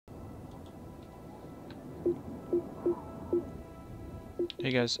Hey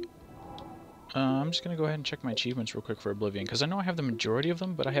guys, I'm just gonna go ahead and check my achievements real quick for Oblivion, because I know I have the majority of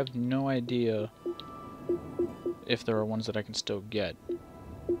them, but I have no idea if there are ones that I can still get.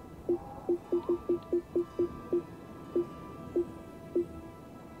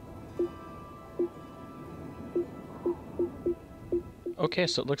 Okay,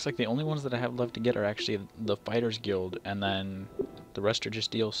 so it looks like the only ones that I have left to get are actually the Fighters Guild, and then the rest are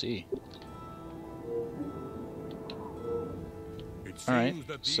just DLC. Alright,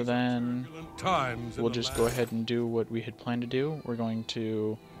 so then we'll just go ahead and do what we had planned to do. We're going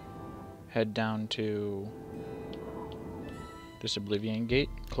to head down to this Oblivion gate,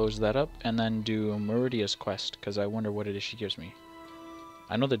 close that up, and then do Meridia's quest, because I wonder what it is she gives me.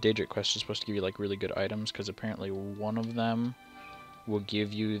 I know the Daedric quest is supposed to give you like really good items, because apparently one of them will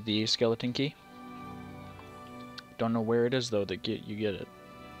give you the skeleton key. Don't know where it is though that you get it.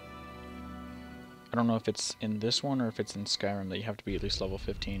 I don't know if it's in this one or if it's in Skyrim that you have to be at least level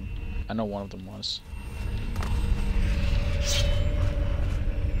 15. I know one of them was.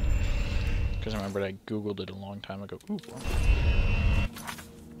 Because I remembered I googled it a long time ago. Ooh.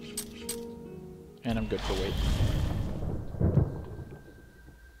 And I'm good for weight.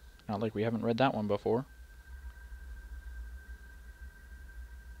 Not like we haven't read that one before.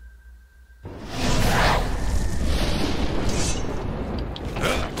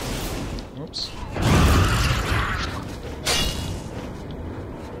 Oops.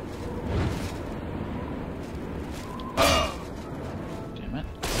 Damn it.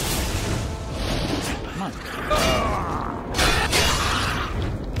 Come on.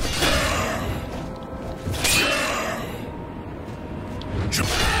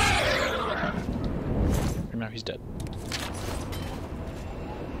 And now he's dead.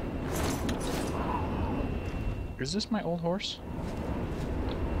 Is this my old horse?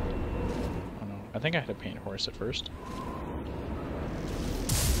 I think I had a paint horse at first.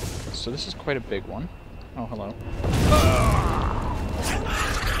 So this is quite a big one. Oh, hello.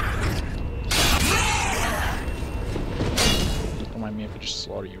 Don't mind me if I just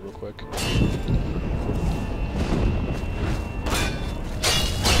slaughter you real quick.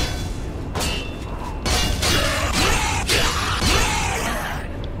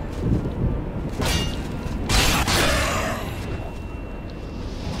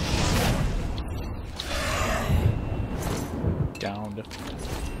 Downed.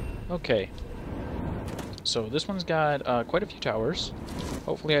 Okay. So this one's got quite a few towers.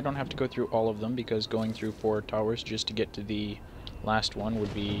 Hopefully I don't have to go through all of them, because going through 4 towers just to get to the last one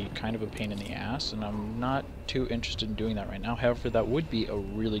would be kind of a pain in the ass, and I'm not too interested in doing that right now. However, that would be a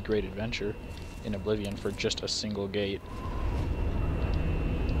really great adventure in Oblivion for just a single gate.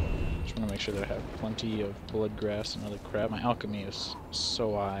 Just want to make sure that I have plenty of blood grass and other crap. My alchemy is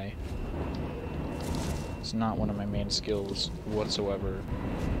so high. It's not one of my main skills whatsoever,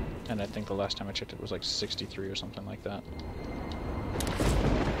 and I think the last time I checked it was like 63 or something like that.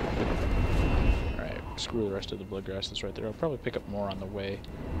 Alright, screw the rest of the blood grass that's right there. I'll probably pick up more on the way,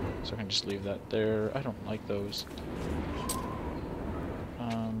 so I can just leave that there. I don't like those.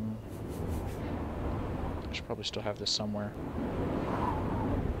 I should probably still have this somewhere.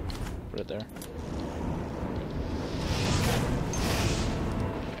 Put it there.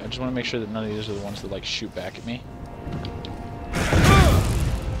 I just want to make sure that none of these are the ones that like shoot back at me.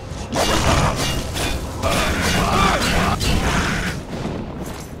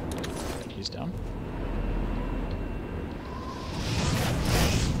 And he's down.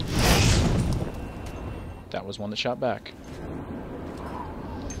 That was one that shot back.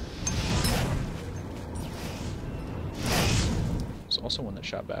 There's also one that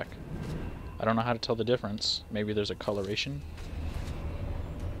shot back. I don't know how to tell the difference. Maybe there's a coloration.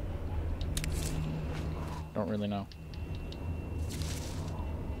 Don't really know.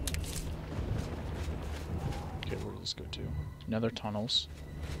 Okay, where does this go to? Nether tunnels.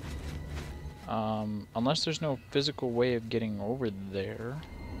 Unless there's no physical way of getting over there.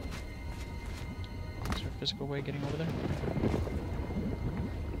 Is there a physical way of getting over there?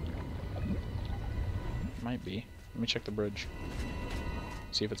 Might be. Let me check the bridge.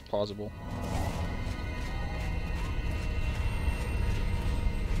 See if it's plausible.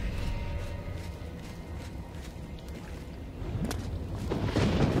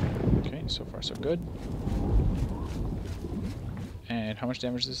 So far so good. And how much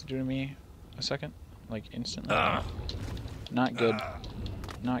damage does this do to me a second? Like instantly? Not good.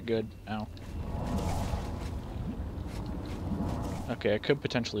 Not good. Ow. Okay, I could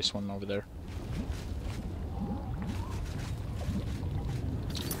potentially swim over there.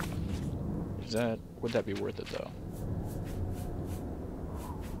 Would that be worth it though?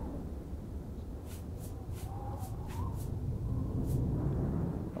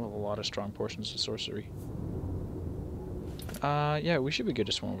 lot of strong portions of sorcery. Yeah, we should be good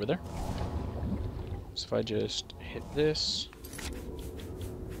to swim over there. So if I just hit this,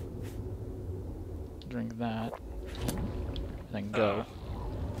 drink that, and then go.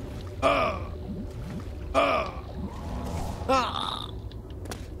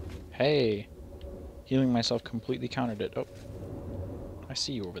 Hey! Healing myself completely countered it. Oh. I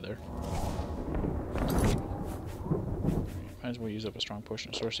see you over there. Might as well use up a strong potion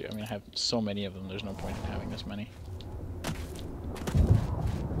of sorcery. I mean, I have so many of them, there's no point in having this many.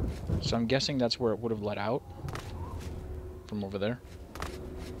 So I'm guessing that's where it would have let out. From over there.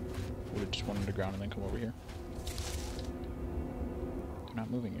 Would have just went underground and then come over here. They're not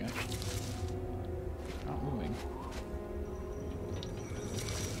moving yet. Not moving.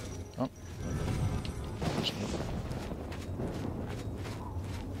 Oh. I'll just put it away.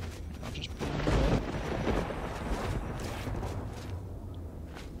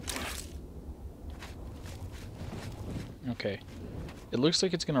 Okay. It looks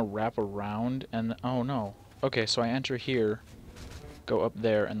like it's gonna wrap around and... oh no. Okay, so I enter here, go up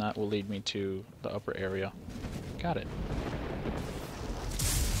there, and that will lead me to the upper area. Got it.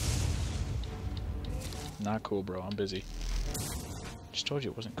 Not cool, bro. I'm busy. Just told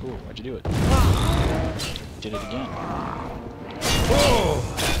you it wasn't cool. Why'd you do it? Did it again.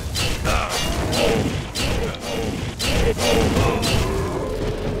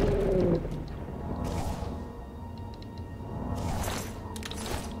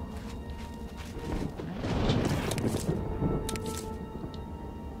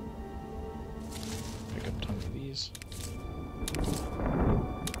 Pick up a ton of these.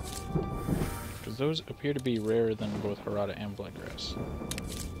 Because those appear to be rarer than both Harada and Bloodgrass.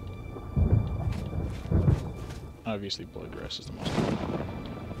 Obviously, Bloodgrass is the most common.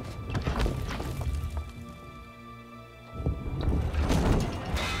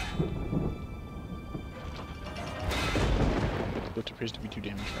 Which appears to be too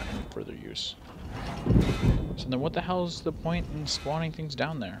damaged for any further use. So then what the hell is the point in spawning things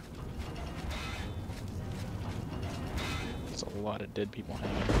down there? That's a lot of dead people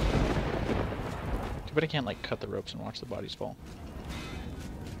hanging. Too bad I can't, like, cut the ropes and watch the bodies fall.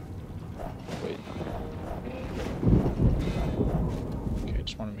 Wait. Okay, I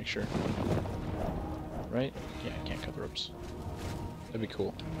just want to make sure. Right? Yeah, I can't cut the ropes. That'd be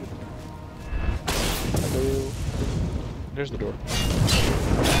cool. Hello. There's the door.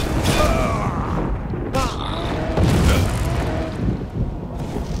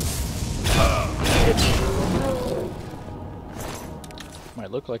 Might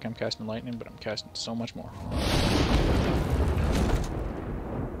look like I'm casting lightning, but I'm casting so much more.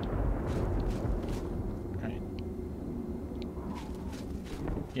 Right.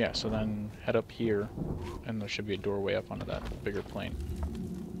 Yeah, so then head up here, and there should be a doorway up onto that bigger plane.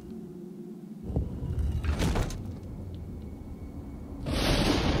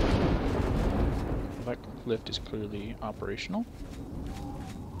 That lift is clearly operational.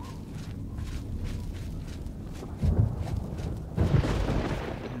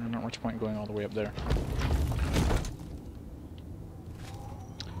 Not much point going all the way up there.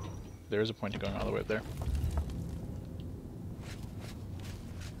 There is a point to going all the way up there.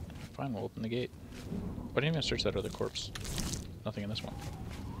 Fine, we'll open the gate. But I didn't even search that other corpse. Nothing in this one.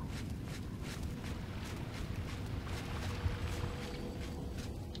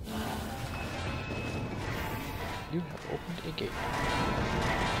 You have opened a gate.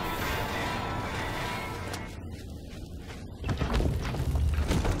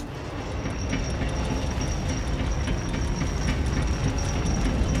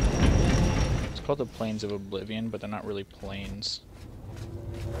 It's called the Plains of Oblivion, but they're not really plains.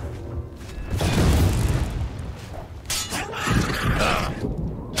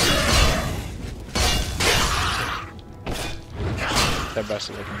 That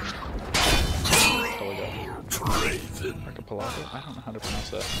bastard looking. Archipelago? I don't know how to pronounce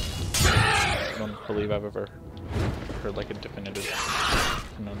that. I don't believe I've ever heard like a definitive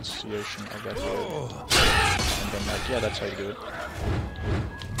pronunciation of that word. And been like, yeah, that's how you do it.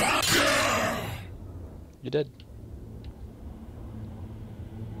 You did.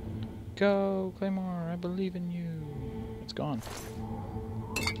 Go, Claymore, I believe in you. It's gone.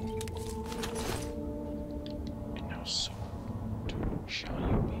 And now so shall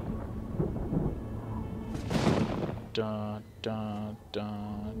you be. Dun, dun,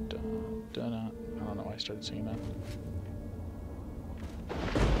 dun, dun, dun, dun. I don't know why I started singing that.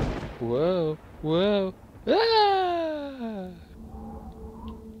 Whoa, whoa, ah!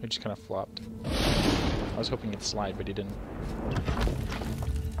 It just kind of flopped. I was hoping he'd slide, but he didn't.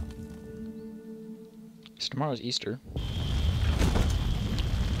 So tomorrow's Easter.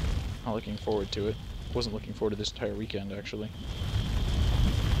 Not looking forward to it. Wasn't looking forward to this entire weekend, actually.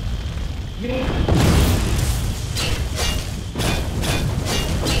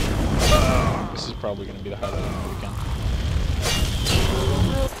 This is probably going to be the highlight of my weekend.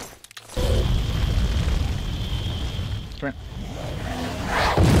 Come here.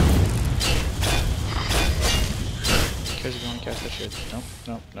 You guys are going to cast that shit. Nope,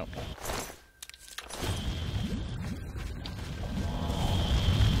 nope, nope.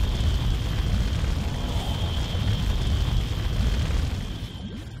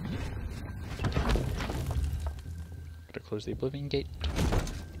 Close the Oblivion gate.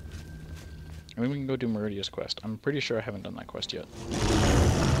 And then we can go do Meridia's quest. I'm pretty sure I haven't done that quest yet.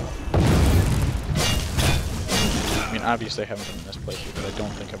 I mean, obviously I haven't done this playthrough, but I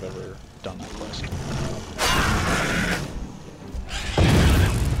don't think I've ever done that quest.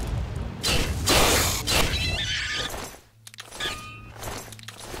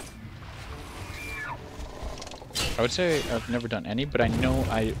 I would say I've never done any, but I know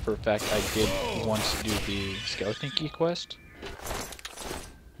for a fact I did once do the Skeleton Key quest,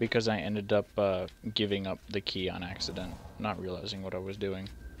 because I ended up giving up the key on accident, not realizing what I was doing.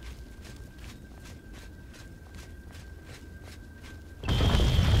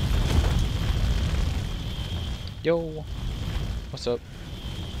 Yo! What's up?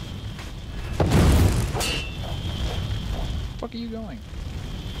 Where the fuck are you going?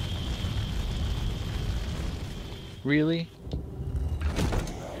 Really?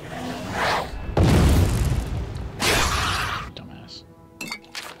 Dumbass.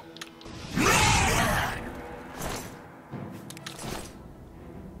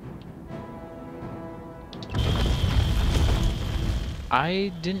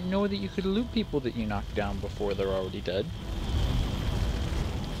 I didn't know that you could loot people that you knock down before they're already dead.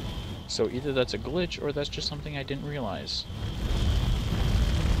 So either that's a glitch or that's just something I didn't realize.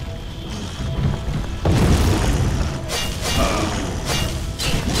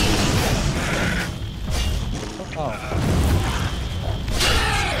 Oh.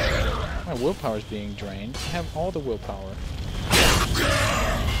 My willpower's being drained. I have all the willpower.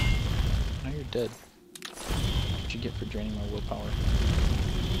 Now you're dead. What you get for draining my willpower?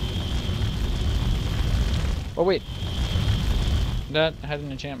 Oh wait! That had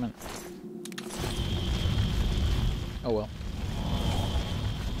an enchantment. Oh well.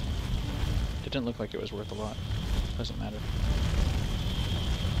 It didn't look like it was worth a lot. Doesn't matter.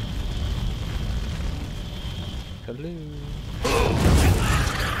 Hello.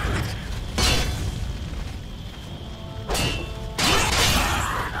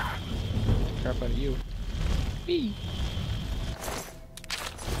 Crap out of you. Whee!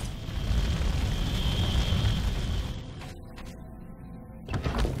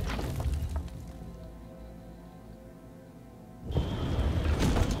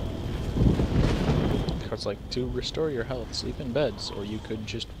 It's like, to restore your health, sleep in beds, or you could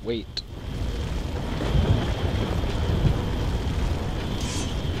just wait.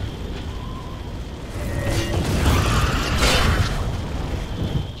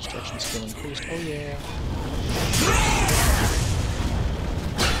 Destruction skill increased. Oh yeah.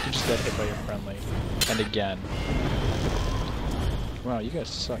 You just got hit by your friendly. And again. Wow, you guys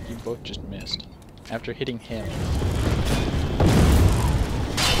suck. You both just missed. After hitting him.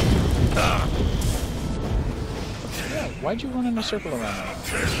 Yeah, why'd you run in a circle around me?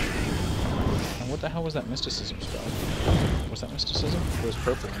 And what the hell was that mysticism spell? Was that mysticism? It was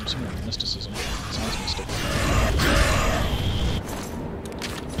purple. I'm assuming it was mysticism. It sounds mystic.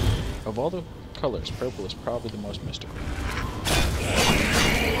 Of all the colors, purple is probably the most mystical.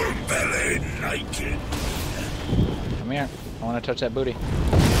 Belly naked. Come here. I want to touch that booty.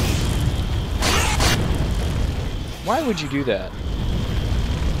 Why would you do that?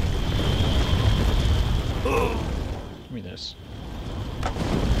 Give me this.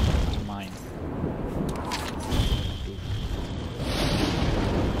 It's mine.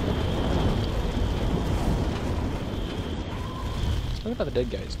 What about the dead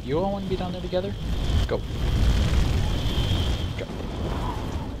guys? You all want to be down there together? Go. Go.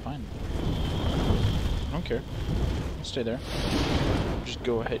 Fine. I don't care. I'll stay there. Just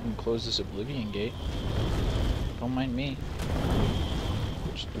go ahead and close this Oblivion gate. Don't mind me.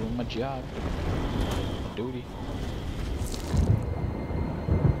 Just doing my job. My duty.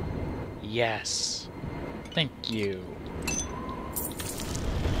 Yes. Thank you.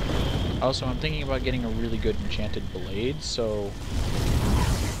 Also, I'm thinking about getting a really good enchanted blade, so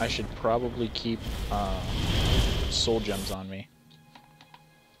I should probably keep soul gems on me.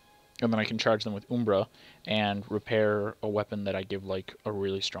 And then I can charge them with Umbra and repair a weapon that I give like a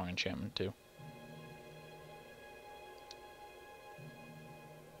really strong enchantment to.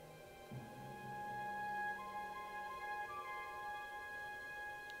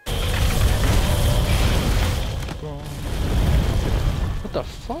 What the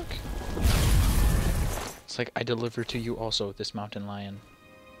fuck? It's like, I deliver to you also, this mountain lion.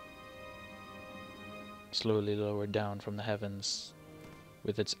 Slowly lowered down from the heavens,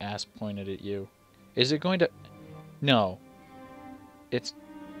 with its ass pointed at you. Is it going to... No. It's...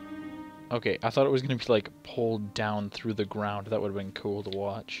 Okay, I thought it was going to be, like, pulled down through the ground. That would have been cool to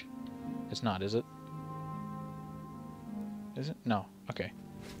watch. It's not, is it? Is it? No. Okay.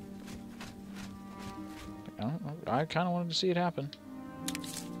 I kind of wanted to see it happen.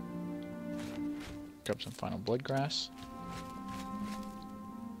 Grab some final blood grass.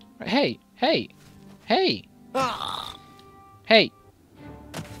 Hey! Hey! Hey! Hey!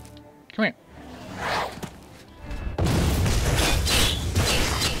 Come here.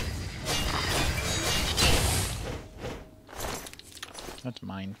 That's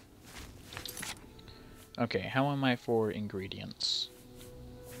mine. Okay, how am I for ingredients?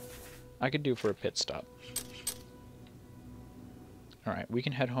 I could do for a pit stop. Alright, we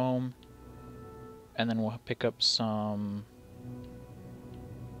can head home, and then we'll pick up some...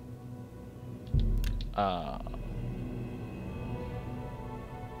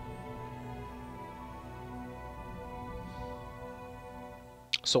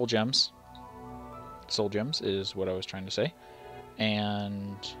 soul gems. Soul gems is what I was trying to say.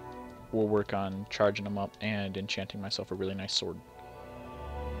 And we'll work on charging them up and enchanting myself a really nice sword.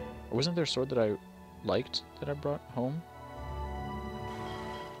 Wasn't there a sword that I liked that I brought home?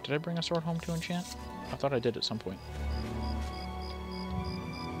 Did I bring a sword home to enchant? I thought I did at some point.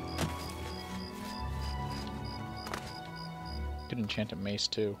 Could enchant a mace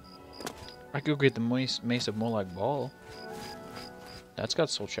too. I could get the mace of Molag Bal. That's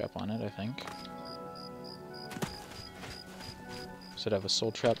got soul trap on it, I think. So I'd have a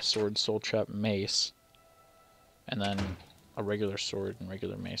soul trap sword, soul trap mace, and then a regular sword and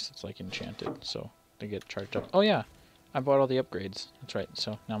regular mace that's like enchanted, so they get charged up. Oh yeah, I bought all the upgrades. That's right.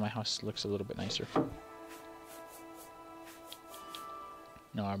 So now my house looks a little bit nicer.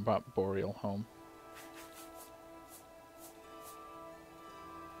 No, I brought Boreal home.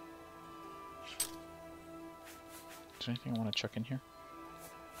 Is there anything I want to chuck in here?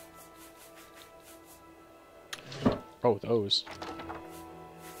 Oh, those.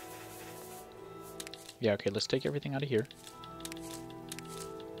 Yeah, okay, let's take everything out of here.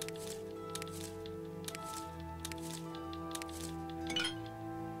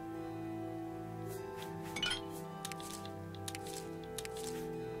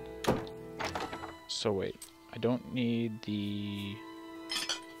 So wait, I don't need the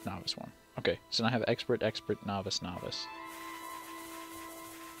novice one. Okay, so now I have expert, expert, novice, novice.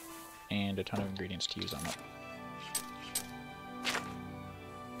 And a ton of ingredients to use on it.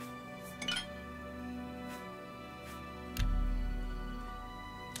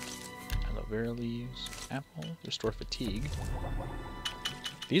 Aloe vera leaves, apple, restore fatigue.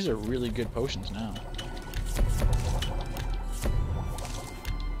 These are really good potions now.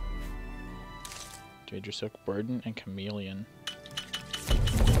 Daedra Silk, Burden, and Chameleon.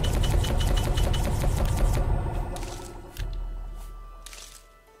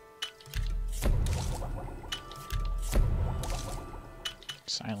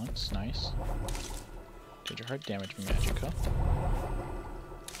 Silence, nice. Daedra Heart, damage Magicka.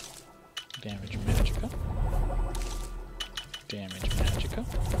 Damage Magicka. Damage Magicka.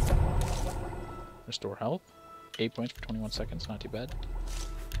 Restore health. 8 points for 21 seconds, not too bad.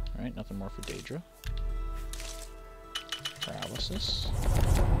 Alright, nothing more for Daedra. Paralysis.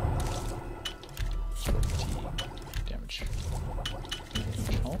 Restore fatigue. Damage.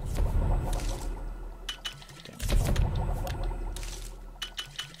 Damage health. Damage health.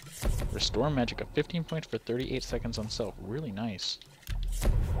 Restore Magicka. 15 points for 38 seconds on self. Really nice.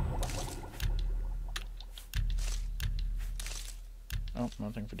 Oh,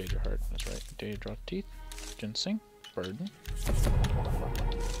 nothing for Daedra Heart. That's right. Daedra Teeth. Ginseng. Burden.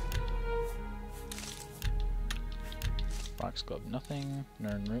 Foxglove, nothing.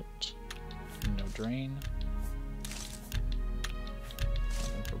 Nern Root. No Drain.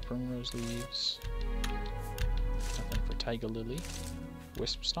 Nothing for Primrose Leaves. Nothing for Taiga Lily.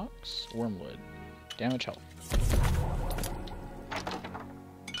 Wisp Stalks. Wormwood. Damage health.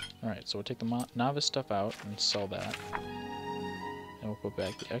 Alright, so we'll take the novice stuff out and sell that. And we'll put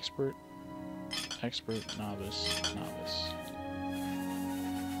back the expert, expert, novice, novice.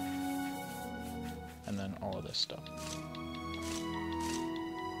 And then all of this stuff.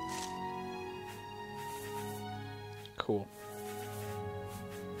 Cool.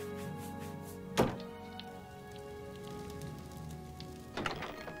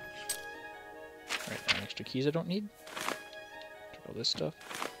 Alright, any extra keys I don't need? Check all this stuff.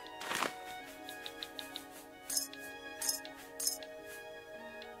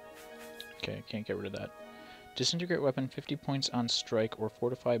 Okay, I can't get rid of that. Disintegrate weapon, 50 points on strike, or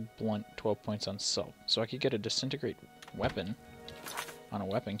fortify blunt, 12 points on self. So I could get a disintegrate weapon on a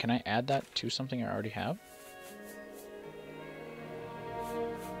weapon. Can I add that to something I already have?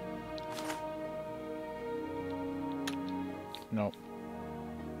 Nope.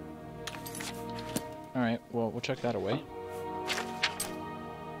 Alright, well, we'll check that away.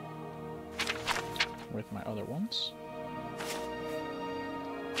 With my other ones.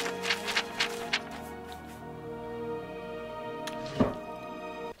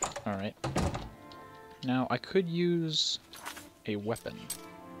 Alright. Now, I could use a weapon.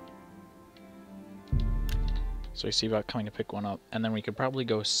 So I see about coming to pick one up, and then we could probably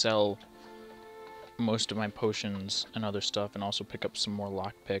go sell most of my potions and other stuff, and also pick up some more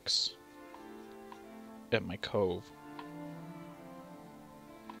lockpicks at my cove.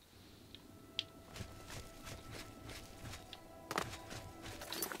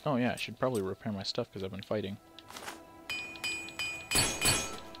 Oh yeah, I should probably repair my stuff because I've been fighting.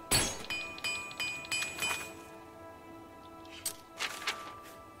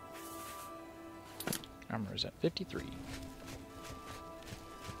 Armor is at 53.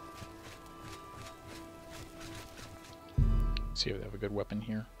 See if they have a good weapon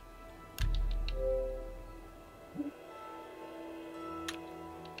here.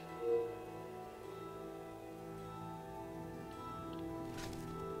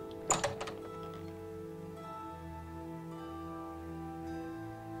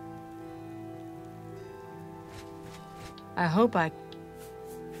 I hope I...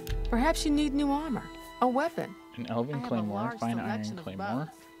 Perhaps you need new armor. A weapon. An elven claymore, fine iron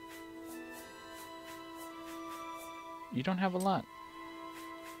claymore. You don't have a lot.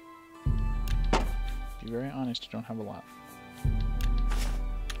 To be very honest, you don't have a lot.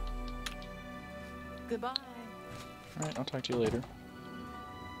 Goodbye. Alright, I'll talk to you later.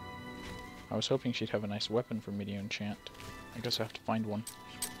 I was hoping she'd have a nice weapon for me to enchant. I guess I have to find one.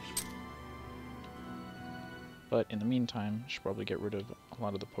 But in the meantime, I should probably get rid of a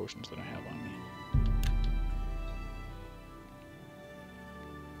lot of the potions that I have on me.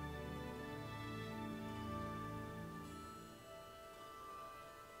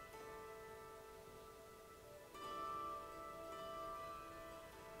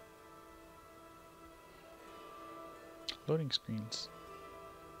 Loading screens.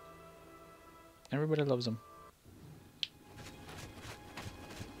 Everybody loves them.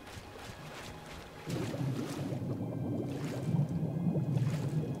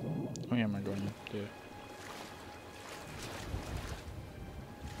 Oh yeah, am I going to...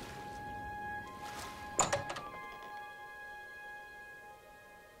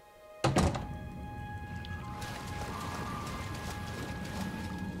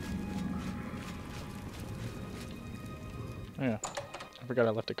 Oh yeah, I forgot I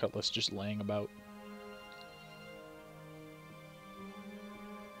left a cutlass just laying about.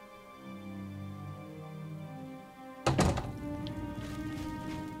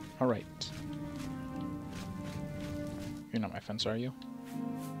 Alright. You're not my fence, are you?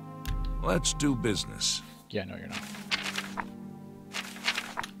 Let's do business. Yeah, no, you're not.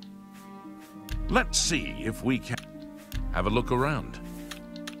 Let's see if we can have a look around.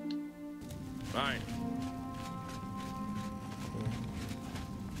 Fine.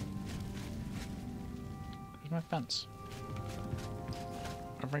 Where's my fence?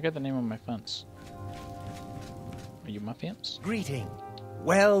 I forget the name of my fence. Are you my fence? Greeting.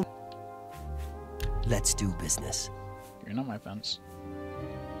 Well, let's do business. You're not my fence.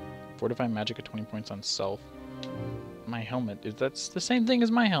 Fortify magic at 20 points on self. My helmet. That's the same thing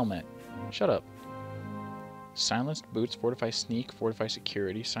as my helmet. Shut up. Silenced boots, fortify sneak, fortify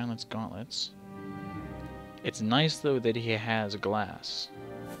security, silence gauntlets. It's nice though that he has glass.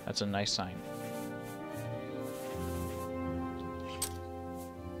 That's a nice sign.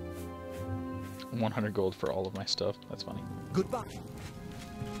 $100 gold for all of my stuff. That's funny. Goodbye.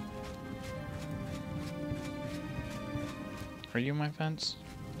 Are you my fence?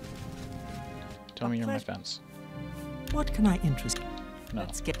 Tell me you're my fence. What can I interest? No,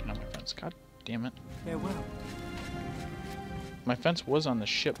 Let's get not my fence. God damn it. farewell. My fence was on the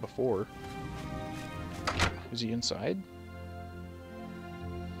ship before. Is he inside?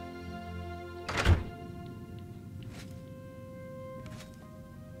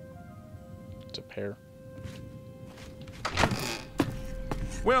 It's a pair.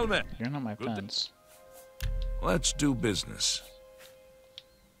 Well then, You're not my fence. let's do business.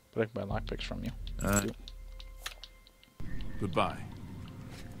 But I can buy lockpicks from you. Goodbye.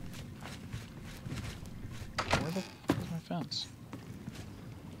 Where's my fence?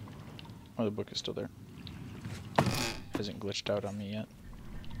 Oh, the book is still there. Hasn't glitched out on me yet.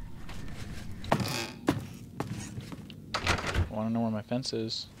 I want to know where my fence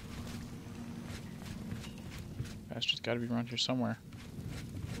is. Bastard's got to be around here somewhere.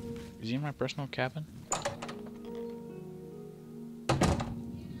 Is he in my personal cabin?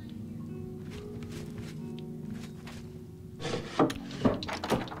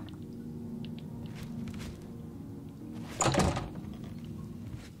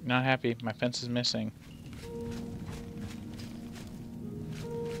 Not happy. My fence is missing.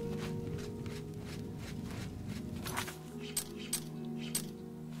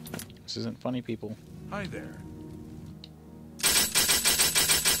 This isn't funny, people. Hi there.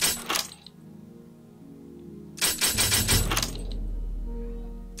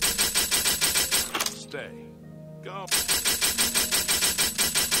 Stay. Go.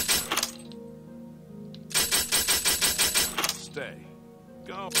 Stay.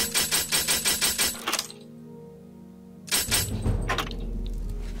 Go.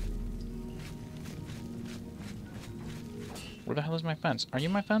 Where the hell is my fence? Are you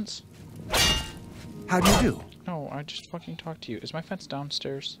my fence? How do you do? No, I just fucking talked to you. Is my fence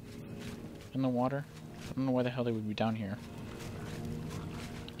downstairs? In the water? I don't know why the hell they would be down here.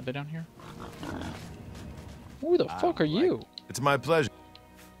 Are they down here? Who the fuck are you? It's my pleasure.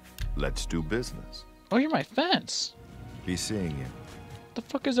 Let's do business. Oh, you're my fence! Be seeing you. What the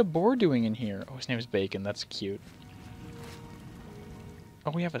fuck is a boar doing in here? Oh, his name is Bacon. That's cute.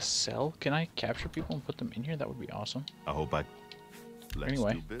 Oh, we have a cell? Can I capture people and put them in here? That would be awesome. I hope I... Let's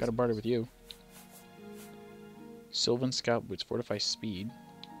Anyway, do business. gotta barter with you. Sylvan Scout Boots, fortify speed.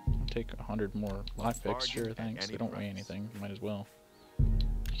 I'll take 100 more lockpicks, sure, thanks. They don't weigh anything, might as well.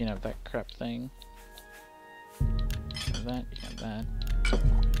 You can have that crap thing. You can have that, you can have that.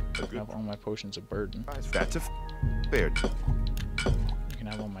 You can have all my potions of burden. That's a fair. You can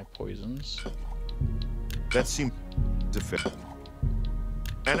have all my poisons. That seems to fit.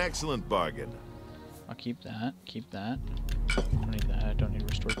 An excellent bargain. I'll keep that, keep that. Don't need that, I don't need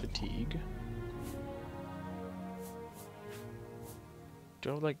restore fatigue. Do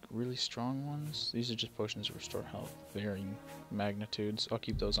I have like really strong ones? These are just potions to restore health, varying magnitudes. I'll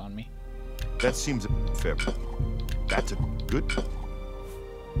keep those on me. That seems fair. That's a good.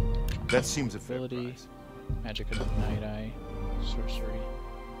 That seems a fair Ability, price. magic of the night eye, sorcery.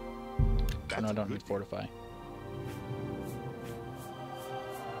 That's No, I a don't good need fortify.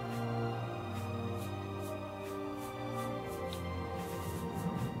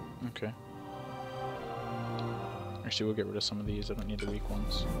 Okay. Actually, we'll get rid of some of these. I don't need the weak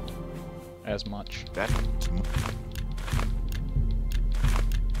ones as much. That's more.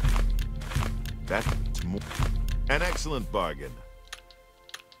 An excellent bargain.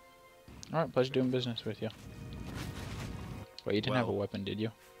 Alright, pleasure doing business with you. Wait, you didn't have a Well- weapon, did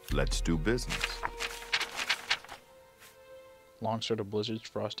you? Let's do business. Longsword of Blizzards,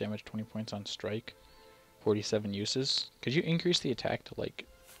 frost damage, 20 points on strike, 47 uses. Could you increase the attack to like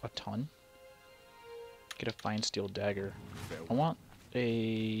a ton? Get a fine steel dagger. I want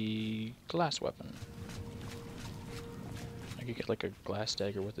a glass weapon. I could get like a glass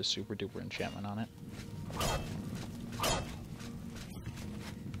dagger with a super duper enchantment on it.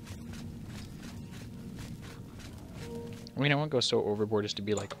 I mean, I won't go so overboard as to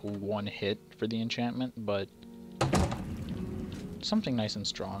be like one hit for the enchantment, but something nice and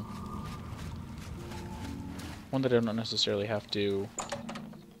strong. One that I don't necessarily have to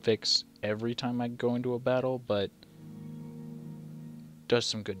fix every time I go into a battle, but does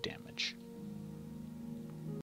some good damage.